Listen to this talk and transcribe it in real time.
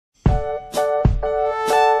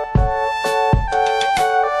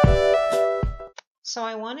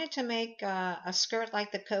I wanted to make a skirt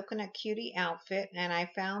like the Coconut Cutie outfit, and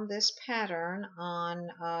I found this pattern on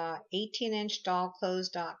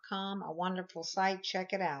 18inchdollclothes.com, a wonderful site.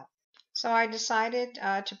 Check it out. So I decided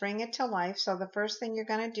to bring it to life. So the first thing you're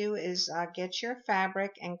going to do is get your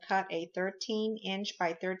fabric and cut a 13-inch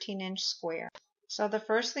by 13-inch square. So the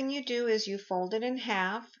first thing you do is you fold it in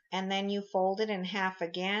half, and then you fold it in half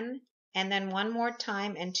again, and then one more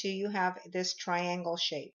time until you have this triangle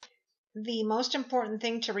shape. The most important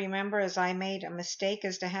thing to remember, as I made a mistake,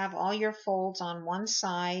 is to have all your folds on one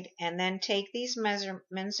side, and then take these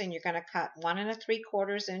measurements and you're going to cut 1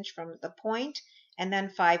 3/4 inch from the point and then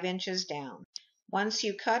 5 inches down. Once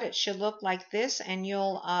you cut, it should look like this, and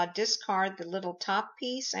you'll discard the little top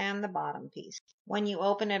piece and the bottom piece. When you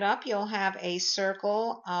open it up, you'll have a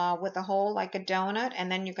circle with a hole like a donut,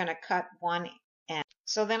 and then you're going to cut one end.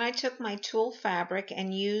 So then I took my tulle fabric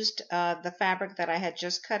and used the fabric that I had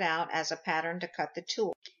just cut out as a pattern to cut the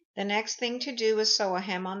tulle. The next thing to do is sew a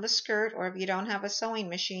hem on the skirt, or if you don't have a sewing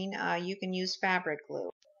machine, you can use fabric glue.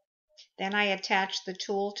 Then I attached the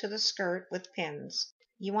tulle to the skirt with pins.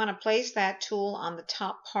 You want to place that tulle on the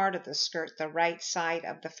top part of the skirt, the right side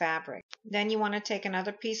of the fabric. Then you want to take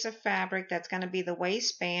another piece of fabric that's going to be the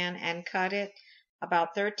waistband and cut it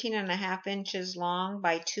about 13.5 inches long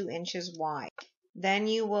by 2 inches wide. Then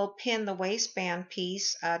you will pin the waistband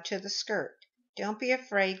piece to the skirt. Don't be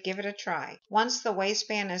afraid, give it a try. Once the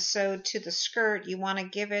waistband is sewed to the skirt, you want to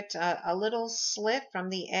give it a little slit from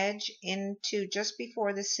the edge into just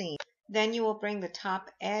before the seam. Then you will bring the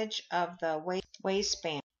top edge of the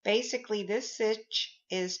waistband. Basically, this stitch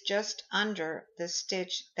is just under the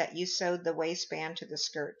stitch that you sewed the waistband to the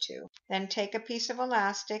skirt to. Then take a piece of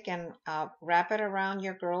elastic and wrap it around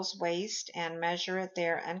your girl's waist and measure it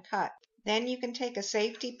there and cut. Then you can take a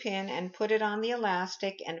safety pin and put it on the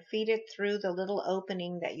elastic and feed it through the little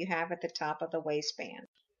opening that you have at the top of the waistband.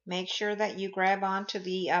 Make sure that you grab onto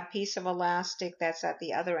the piece of elastic that's at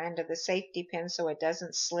the other end of the safety pin so it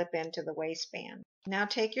doesn't slip into the waistband. Now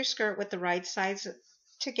take your skirt with the right sides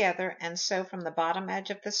together and sew from the bottom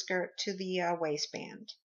edge of the skirt to the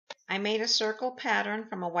waistband. I made a circle pattern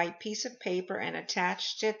from a white piece of paper and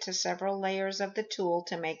attached it to several layers of the tulle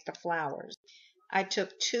to make the flowers. I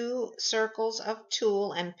took 2 circles of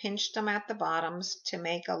tulle and pinched them at the bottoms to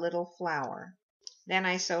make a little flower. Then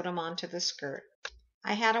I sewed them onto the skirt.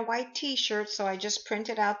 I had a white t-shirt, so I just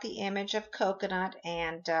printed out the image of coconut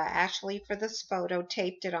and actually for this photo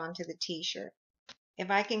taped it onto the t-shirt.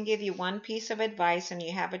 If I can give you one piece of advice and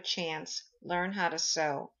you have a chance, learn how to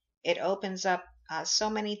sew. It opens up so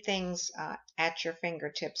many things at your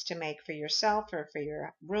fingertips to make for yourself or for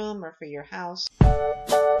your room or for your house.